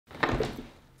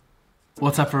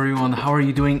What's up everyone, how are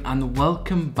you doing? And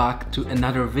welcome back to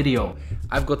another video.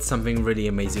 I've got something really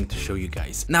amazing to show you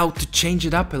guys. Now, to change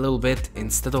it up a little bit,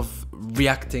 instead of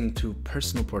reacting to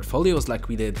personal portfolios like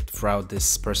we did throughout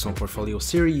this personal portfolio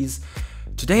series,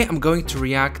 today I'm going to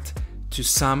react to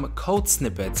some code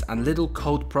snippets and little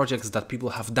code projects that people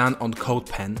have done on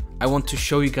Codepens. I want to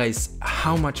show you guys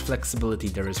how much flexibility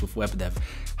there is with web dev,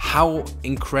 how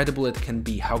incredible it can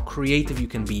be, how creative you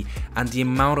can be, and the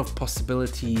amount of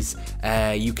possibilities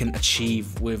you can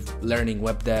achieve with learning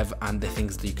web dev and the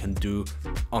things that you can do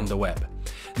on the web.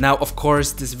 Now, of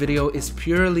course, this video is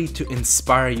purely to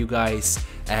inspire you guys,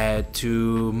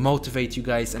 to motivate you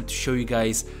guys, and to show you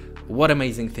guys what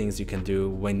amazing things you can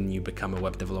do when you become a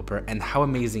web developer and how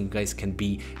amazing you guys can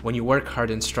be when you work hard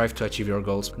and strive to achieve your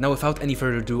goals. Now, without any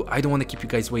further ado, I don't want to keep you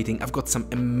guys waiting. I've got some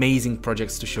amazing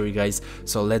projects to show you guys,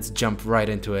 so let's jump right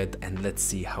into it and let's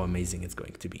see how amazing it's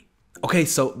going to be. Okay,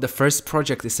 so the first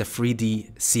project is a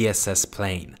 3D CSS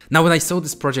plane. Now, when I saw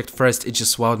this project first, it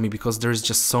just wowed me because there's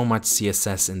just so much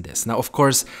CSS in this. Now, of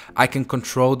course, I can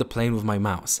control the plane with my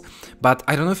mouse, but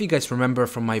I don't know if you guys remember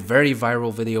from my very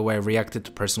viral video where I reacted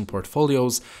to personal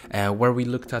portfolios, where we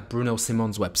looked at Bruno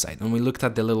Simon's website and we looked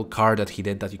at the little car that he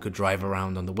did that you could drive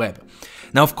around on the web.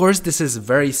 Now, of course, this is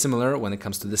very similar when it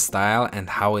comes to the style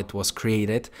and how it was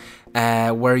created,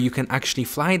 where you can actually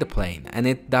fly the plane, and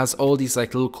it does all these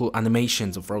like little cool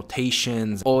animations of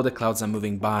rotations, all the clouds are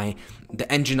moving by, the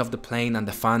engine of the plane and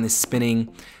the fan is spinning,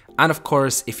 and of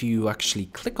course if you actually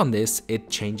click on this, it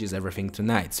changes everything to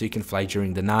night, so you can fly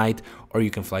during the night or you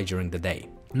can fly during the day.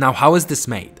 Now, how is this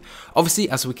made? Obviously,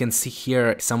 as we can see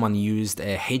here, someone used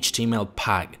a HTML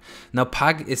PAG. Now,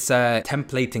 PAG is a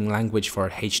templating language for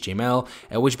HTML,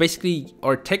 which basically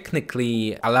or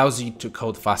technically allows you to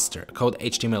code faster, code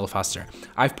HTML faster.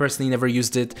 I've personally never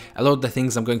used it. A lot of the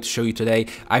things I'm going to show you today,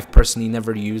 I've personally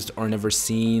never used or never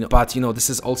seen, but you know, this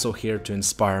is also here to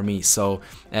inspire me. So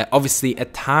obviously a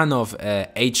ton of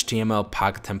HTML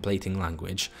PAG templating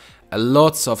language.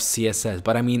 Lots of CSS,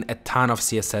 but I mean a ton of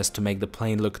CSS to make the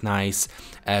plane look nice,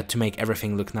 to make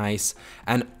everything look nice.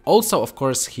 And also, of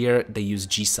course, here they use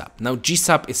GSAP. Now,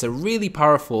 GSAP is a really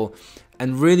powerful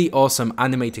and really awesome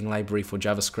animating library for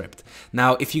JavaScript.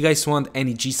 Now, if you guys want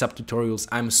any GSAP tutorials,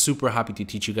 I'm super happy to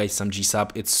teach you guys some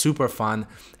GSAP. It's super fun,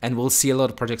 and we'll see a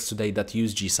lot of projects today that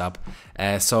use GSAP.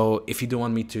 So if you do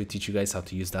want me to teach you guys how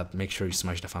to use that, make sure you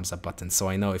smash the thumbs up button so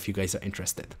I know if you guys are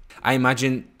interested. I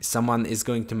imagine someone is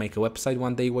going to make a website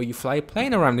one day where you fly a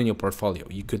plane around in your portfolio.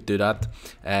 You could do that.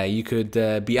 You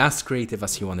could be as creative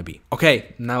as you want to be.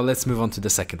 Okay, now let's move on to the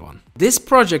second one. This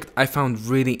project I found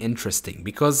really interesting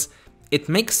because it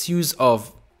makes use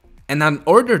of an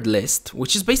unordered list,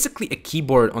 which is basically a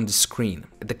keyboard on the screen.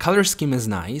 The color scheme is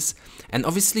nice, and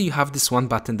obviously you have this one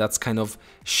button that's kind of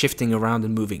shifting around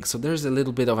and moving, so there's a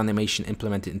little bit of animation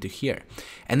implemented into here.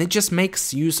 And it just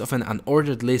makes use of an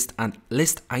unordered list and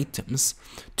list items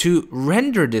to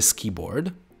render this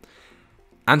keyboard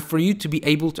and for you to be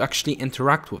able to actually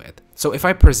interact with it. So if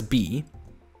I press B,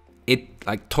 it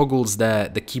like toggles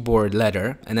the keyboard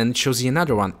letter, and then it shows you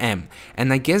another one, M.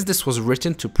 And I guess this was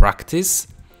written to practice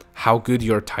how good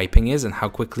your typing is and how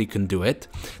quickly you can do it.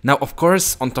 Now, of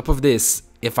course, on top of this,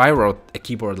 if I wrote a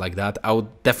keyboard like that, I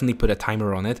would definitely put a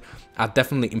timer on it. I'd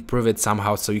definitely improve it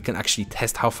somehow so you can actually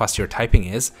test how fast your typing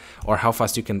is or how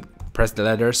fast you can press the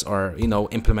letters, or you know,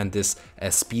 implement this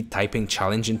speed typing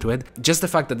challenge into it. Just the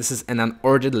fact that this is an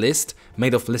unordered list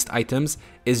made of list items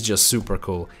is just super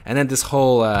cool. And then this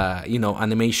whole you know,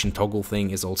 animation toggle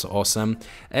thing is also awesome.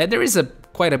 There is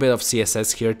quite a bit of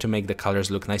CSS here to make the colors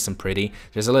look nice and pretty.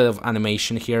 There's a lot of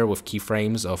animation here with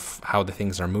keyframes of how the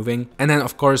things are moving. And then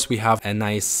of course we have a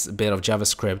nice bit of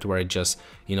JavaScript where it just,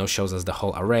 you know, shows us the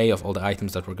whole array of all the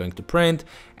items that we're going to print,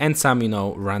 and some, you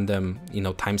know, random, you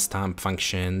know, timestamp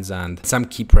functions and some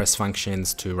key press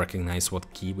functions to recognize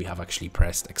what key we have actually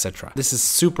pressed, etc. This is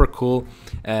super cool.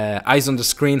 Eyes on the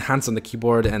screen, hands on the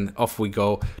keyboard, and off we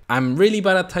go. I'm really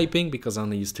bad at typing because I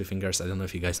only use 2 fingers. I don't know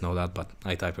if you guys know that, but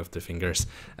I type with 2 fingers,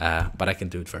 but I can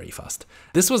do it very fast.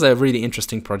 This was a really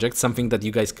interesting project, something that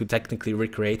you guys could technically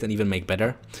recreate and even make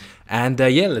better. And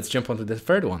yeah, let's jump on to the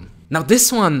third one. Now,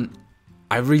 this one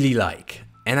I really like.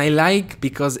 And I like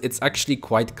because it's actually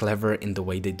quite clever in the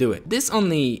way they do it. This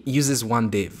only uses one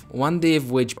div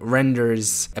which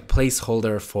renders a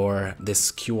placeholder for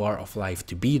this QR of life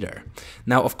to be there.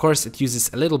 Now, of course, it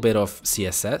uses a little bit of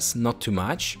CSS, not too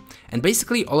much. And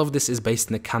basically all of this is based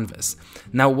in a canvas.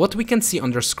 Now, what we can see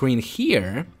on the screen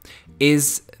here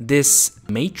is this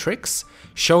matrix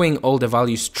showing all the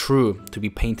values true to be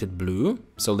painted blue,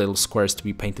 so little squares to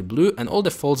be painted blue, and all the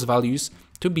false values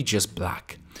to be just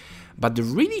black. But the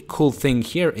really cool thing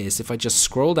here is if I just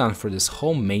scroll down for this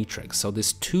whole matrix, so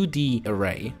this 2D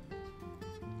array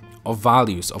of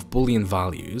values, of Boolean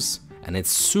values, and it's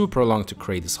super long to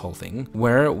create this whole thing,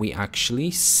 where we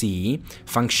actually see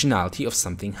functionality of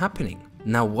something happening.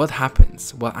 Now what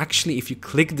happens? Well, actually, if you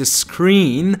click the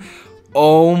screen,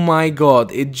 oh my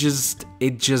god, it just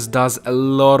does a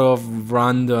lot of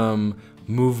random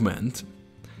movement.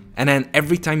 And then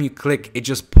every time you click, it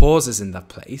just pauses in that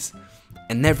place.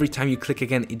 And every time you click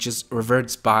again, it just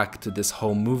reverts back to this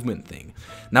whole movement thing.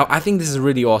 Now, I think this is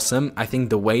really awesome. I think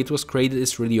the way it was created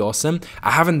is really awesome.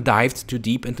 I haven't dived too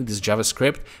deep into this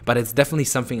JavaScript, but it's definitely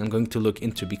something I'm going to look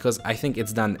into because I think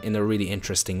it's done in a really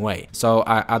interesting way. So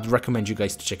I'd recommend you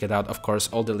guys to check it out. Of course,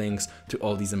 all the links to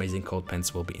all these amazing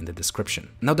Codepens will be in the description.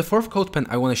 Now, the fourth Codepen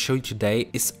I want to show you today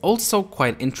is also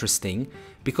quite interesting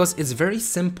because it's very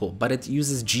simple, but it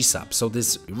uses GSAP, so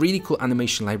this really cool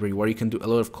animation library where you can do a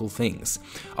lot of cool things.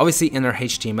 Obviously, in our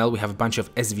HTML, we have a bunch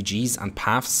of SVGs and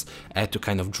paths to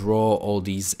kind of draw all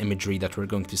these imagery that we're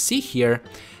going to see here.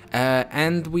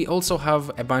 And we also have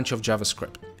a bunch of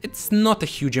JavaScript. It's not a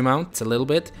huge amount, it's a little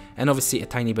bit, and obviously a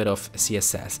tiny bit of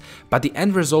CSS. But the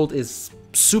end result is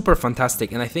super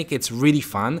fantastic, and I think it's really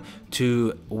fun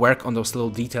to work on those little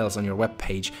details on your web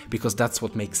page because that's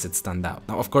what makes it stand out.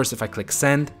 Now, of course, if I click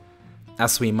send,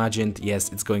 as we imagined,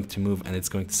 yes, it's going to move and it's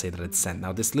going to say that it's sent.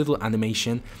 Now, this little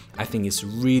animation, I think is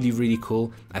really, really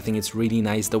cool. I think it's really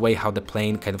nice the way how the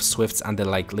plane kind of swifts and the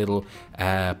like little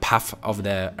path of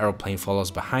the aeroplane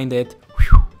follows behind it.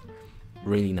 Whew,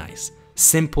 really nice.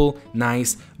 Simple,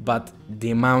 nice, but the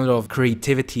amount of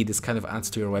creativity this kind of adds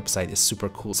to your website is super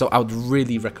cool. So I would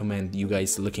really recommend you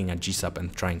guys looking at GSAP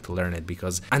and trying to learn it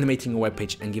because animating a web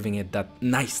page and giving it that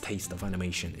nice taste of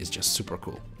animation is just super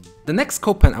cool. The next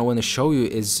Codepen I want to show you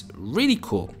is really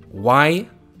cool. Why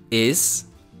is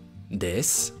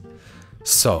this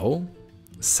so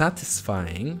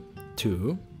satisfying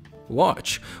to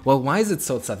watch? Well, why is it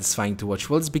so satisfying to watch?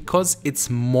 Well, it's because it's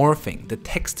morphing. The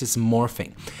text is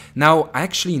morphing. Now, I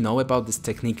actually know about this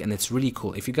technique and it's really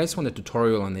cool. If you guys want a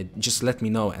tutorial on it, just let me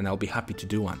know and I'll be happy to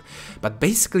do one. But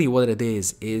basically what it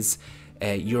is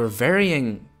you're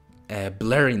varying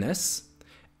blurriness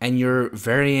and you're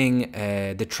varying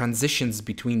the transitions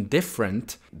between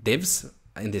different divs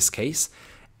in this case,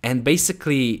 and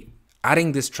basically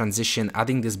adding this transition,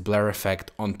 adding this blur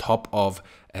effect on top of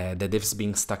the divs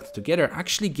being stuck together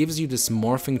actually gives you this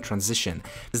morphing transition.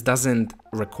 This doesn't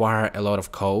require a lot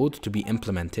of code to be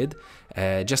implemented,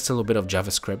 just a little bit of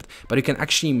JavaScript, but you can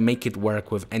actually make it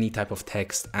work with any type of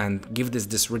text and give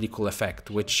this really cool effect,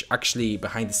 which actually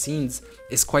behind the scenes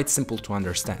is quite simple to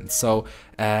understand. So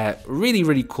really,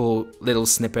 really cool little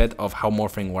snippet of how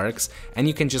morphing works. And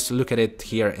you can just look at it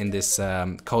here in this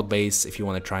code base if you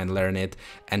want to try and learn it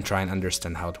and try and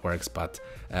understand how it works. But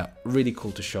really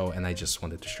cool to show, and I just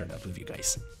wanted to share that with you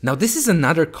guys. Now, this is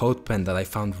another Codepen that I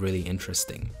found really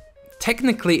interesting.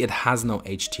 Technically, it has no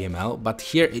HTML, but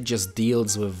here it just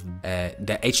deals with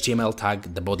the HTML tag,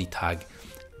 the body tag,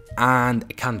 and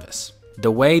a canvas.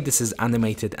 The way this is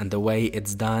animated and the way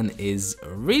it's done is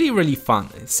really, really fun.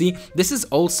 See, this is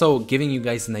also giving you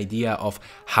guys an idea of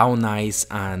how nice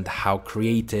and how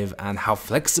creative and how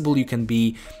flexible you can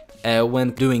be when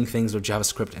doing things with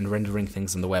JavaScript and rendering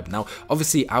things on the web. Now,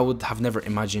 obviously, I would have never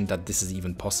imagined that this is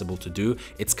even possible to do.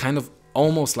 It's kind of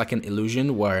almost like an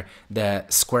illusion where the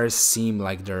squares seem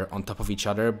like they're on top of each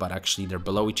other, but actually they're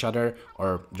below each other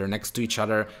or they're next to each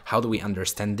other. How do we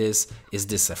understand this? Is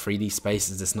this a 3D space?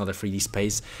 Is this not a 3D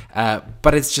space?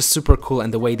 But it's just super cool,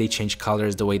 and the way they change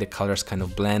colors, the way the colors kind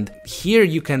of blend. Here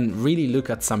you can really look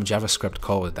at some JavaScript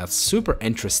code that's super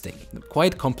interesting,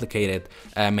 quite complicated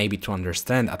maybe to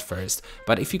understand at first,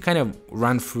 but if you kind of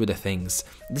run through the things,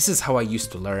 this is how I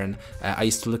used to learn. I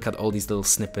used to look at all these little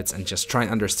snippets and just try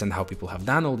and understand how people have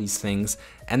done all these things,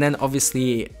 and then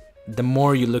obviously the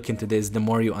more you look into this, the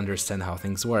more you understand how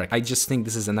things work. I just think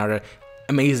this is another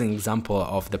amazing example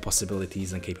of the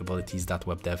possibilities and capabilities that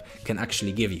web dev can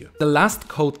actually give you. The last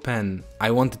Codepen I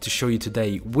wanted to show you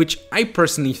today, which I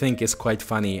personally think is quite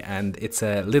funny, and it's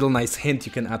a little nice hint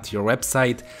you can add to your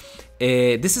website.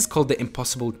 This is called the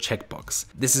impossible checkbox.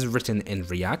 This is written in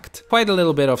React, quite a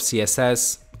little bit of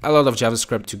CSS, a lot of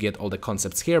JavaScript to get all the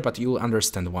concepts here, but you'll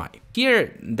understand why.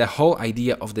 Here, the whole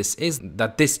idea of this is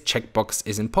that this checkbox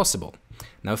is impossible.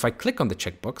 Now, if I click on the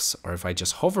checkbox, or if I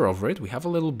just hover over it, we have a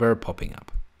little blur popping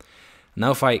up.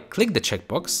 Now, if I click the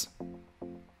checkbox,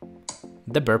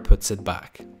 the blur puts it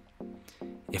back.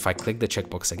 If I click the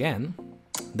checkbox again,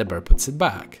 the blur puts it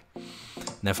back.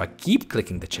 Now, if I keep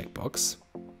clicking the checkbox,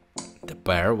 the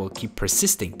blur will keep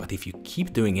persisting, but if you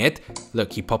keep doing it,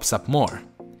 look, he pops up more.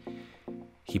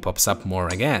 he pops up more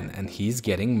again, and he's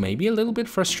getting maybe a little bit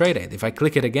frustrated. If I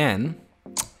click it again,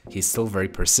 he's still very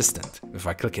persistent. If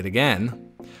I click it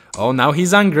again, oh, now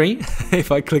he's angry.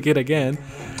 If I click it again,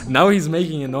 now he's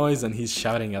making a noise and he's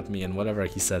shouting at me, and whatever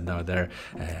he said now there,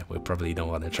 we probably don't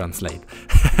want to translate.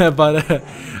 But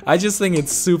I just think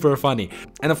it's super funny.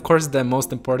 And of course, the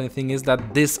most important thing is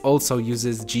that this also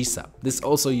uses GSAP. This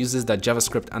also uses that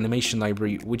JavaScript animation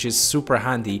library, which is super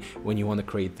handy when you want to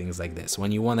create things like this.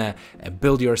 When you want to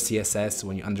build your CSS,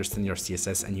 when you understand your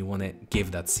CSS and you want to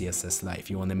give that CSS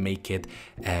life, you want to make it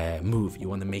move, you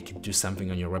want to make it do something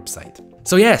on your website.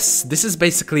 So yes, this is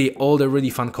basically all the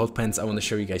really fun Codepens I want to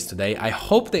show you guys today. I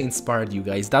hope they inspired you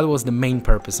guys. That was the main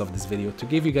purpose of this video, to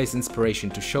give you guys inspiration,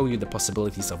 to show you the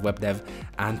possibilities of web dev,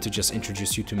 and to just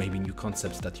introduce you to maybe new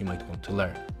concepts that you might want to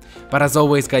learn. But as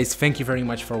always guys, thank you very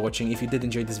much for watching. If you did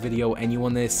enjoy this video and you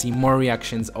want to see more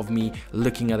reactions of me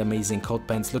looking at amazing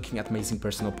Codepens, looking at amazing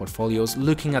personal portfolios,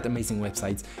 looking at amazing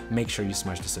websites, make sure you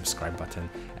smash the subscribe button.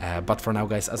 But for now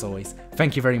guys, as always,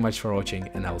 thank you very much for watching,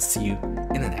 and I'll see you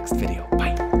in the next video.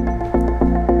 Bye.